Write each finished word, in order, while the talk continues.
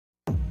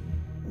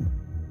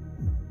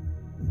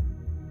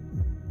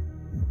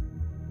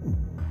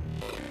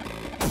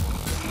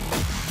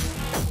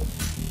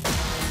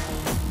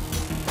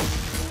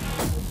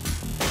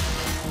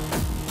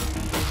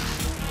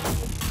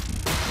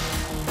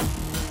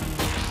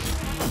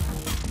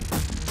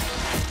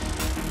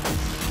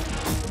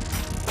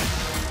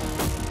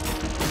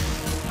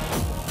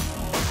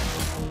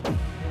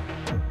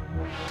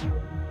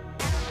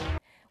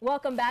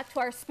Welcome back to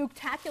our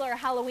spooktacular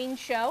Halloween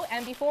show.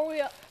 And before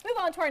we move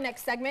on to our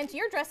next segment,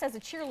 you're dressed as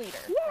a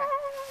cheerleader. Yeah.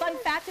 Fun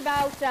fact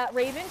about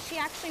Raven, she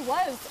actually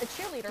was a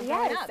cheerleader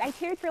growing up. Yes, I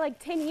cheered for like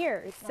 10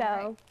 years,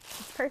 so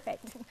it's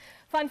perfect.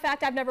 Fun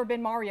fact, I've never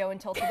been Mario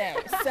until today.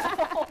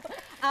 So,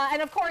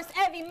 and of course,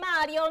 every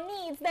Mario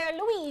needs their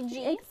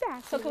Luigi.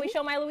 Exactly. So can we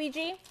show my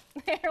Luigi?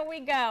 There we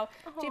go.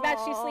 Aww. Too bad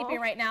she's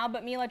sleeping right now,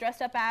 but Mila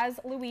dressed up as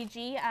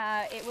Luigi.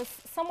 It was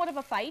somewhat of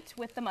a fight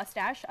with the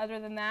mustache. Other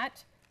than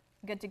that,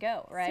 good to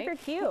go, right? Super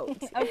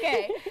cute.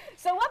 Okay,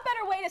 so what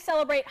better way to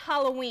celebrate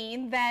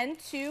Halloween than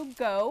to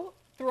go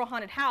through a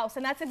haunted house?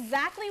 And that's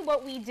exactly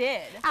what we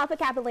did. Alpha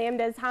Kappa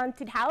Lambda's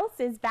Haunted House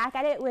is back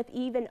at it with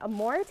even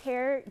more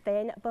terror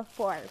than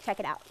before. Check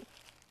it out.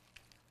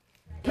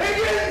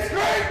 Piggy's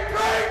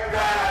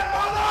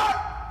great-great-grandmother!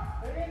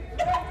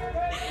 Good.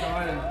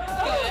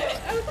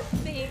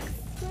 Thanks.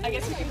 I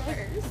guess we can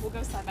first. We'll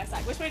go side by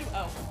side. Which way do we?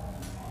 Oh.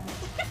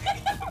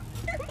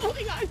 You're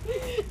holding on.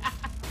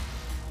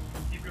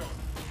 Keep going.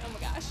 Oh my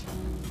gosh.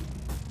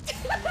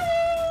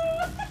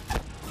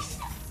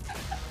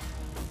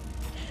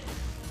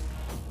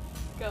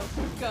 Go,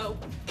 go, go.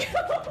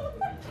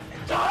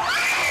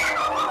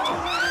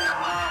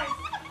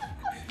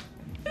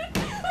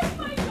 Oh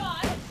my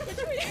god.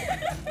 Which way?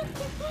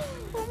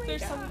 Oh my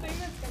There's something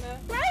that's gonna.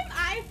 Why am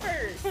I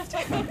first?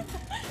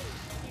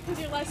 Because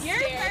you're less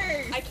scared. You're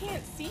first. I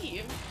can't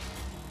see.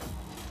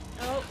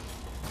 Oh.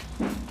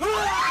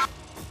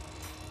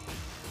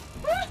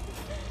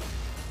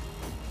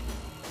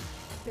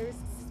 There's a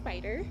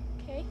spider.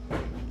 Okay.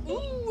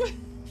 Ooh.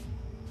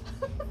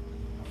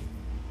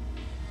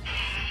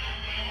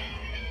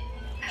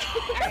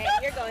 Alright,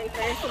 you're going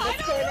first in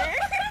this corner.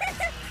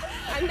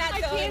 I'm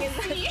not going in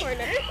that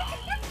corner.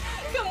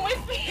 Come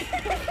with me.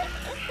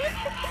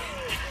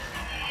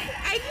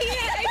 I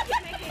can't.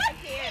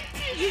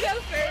 You go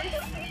first.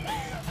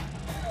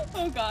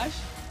 Oh gosh.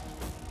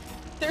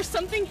 There's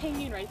something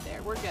hanging right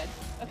there. We're good.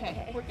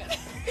 Okay. We're good.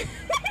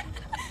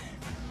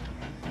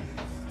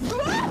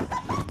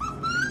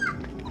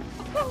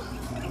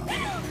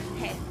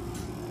 Okay.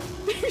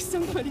 There's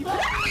somebody. Why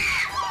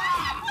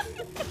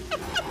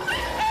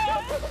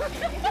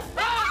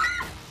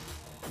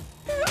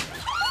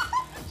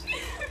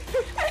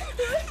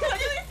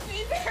do they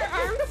squeeze her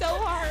arm so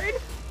hard?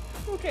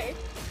 Okay.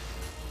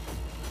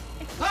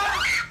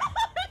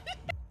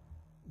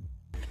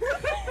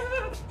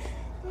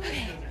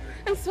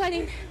 I'm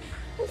sweating.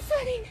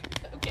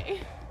 Okay.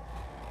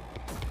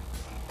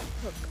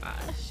 Oh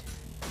gosh.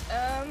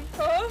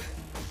 Oh.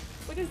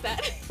 What is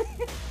that?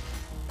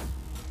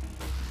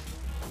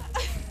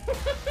 Oh,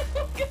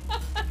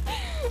 God.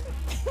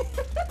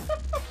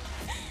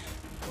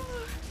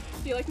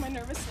 Do you like my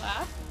nervous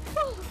laugh?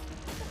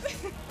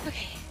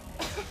 Okay.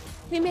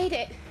 We made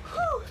it.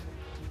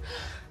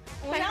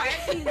 My heart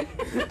is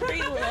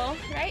pretty little,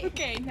 right?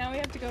 Okay, now we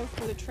have to go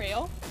for the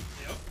trail.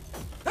 Yep.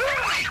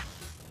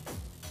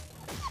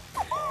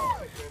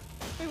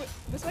 Wait,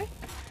 this way?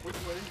 Which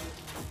way?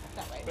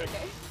 That way,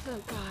 okay. Oh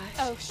gosh.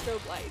 Oh,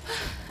 strobe lights.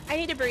 I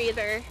need a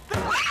breather.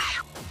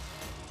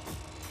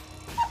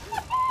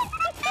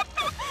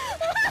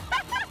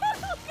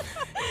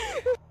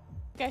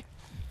 Okay.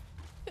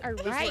 All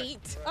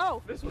right.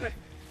 Oh, This way.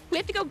 We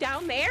have to go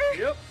down there?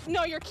 Yep.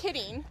 no, you're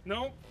kidding.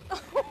 Nope.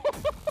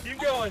 Keep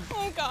going.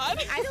 Oh,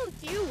 God. I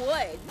don't do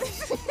wood.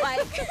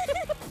 Like,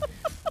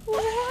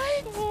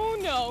 What? Oh,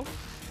 no. all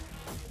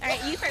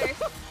right, you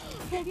first.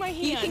 Hold my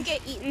hand. You can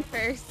get eaten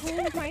first.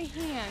 Hold my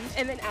hand.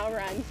 And then I'll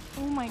run.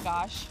 Oh, my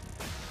gosh.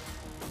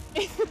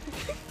 I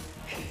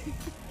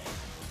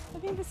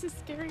think this is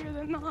scarier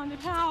than the haunted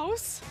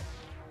house.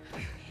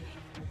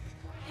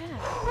 Yeah.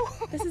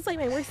 This is like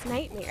my worst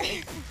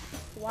nightmare.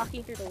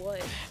 Walking through the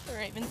woods.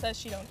 Raven says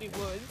she don't do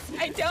woods.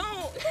 I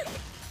don't.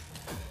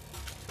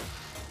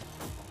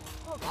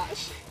 Oh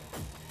gosh.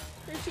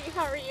 Richie,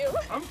 how are you?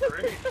 I'm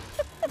great.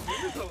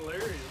 This is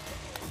hilarious.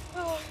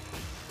 Oh.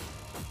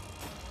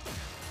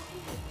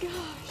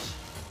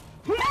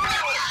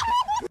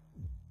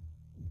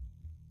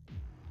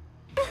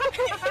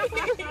 Oh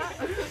my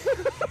gosh.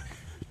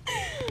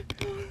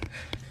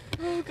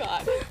 Oh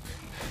God.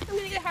 I'm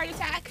gonna get a heart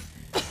attack.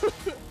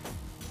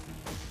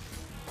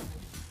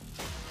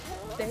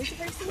 There's the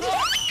person.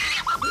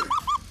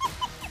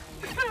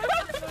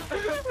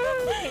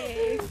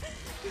 Okay.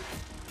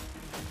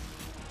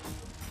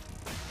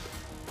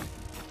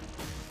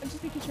 I'm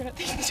just making sure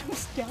nothing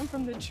jumps down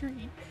from the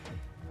tree.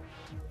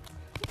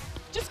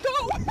 Just go!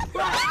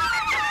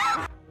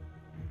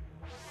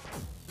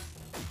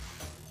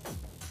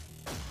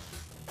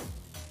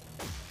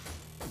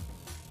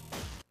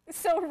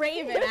 So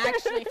Raven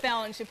actually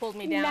fell and she pulled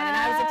me down, and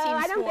I was a team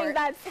sport. I don't think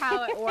that's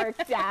how it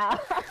worked out.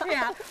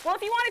 Yeah. Well,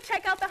 if you want to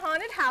check out the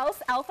haunted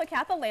house, Alpha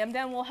Kappa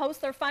Lambda will host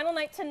their final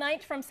night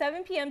tonight from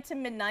 7 p.m. to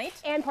midnight.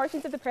 And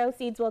portions of the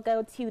proceeds will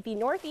go to the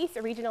Northeast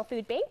Regional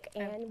Food Bank,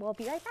 and we'll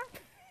be right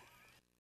back.